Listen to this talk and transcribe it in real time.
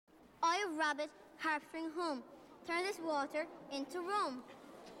have rabbit, harpstring home. Turn this water into rum.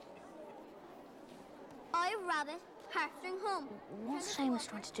 I, rabbit, harpstring home. What's Seamus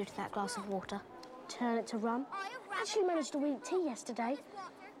trying to do to that glass of water? Turn it to rum. I actually managed to eat tea yesterday.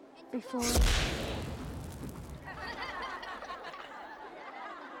 Before...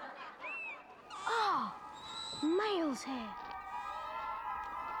 Oh! Mail's here.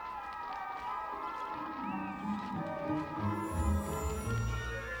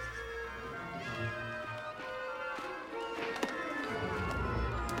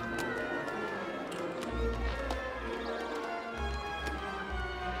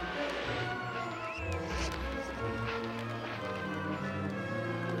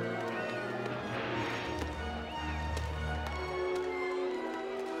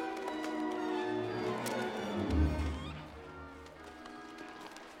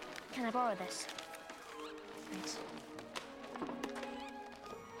 Can I borrow this? Thanks.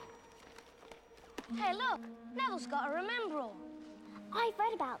 Hey, look! Neville's got a remembrall. I've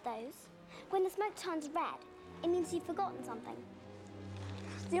read about those. When the smoke turns red, it means you've forgotten something.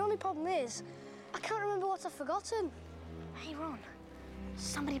 The only problem is, I can't remember what I've forgotten. Hey, Ron.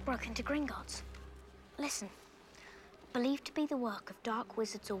 Somebody broke into Gringotts. Listen. Believed to be the work of dark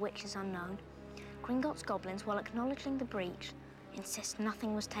wizards or witches unknown, Gringotts goblins, while acknowledging the breach, insist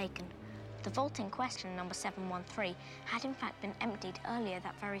nothing was taken. The vault in question, number 713, had in fact been emptied earlier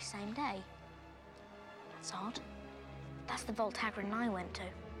that very same day. That's odd. That's the vault Hagrid and I went to.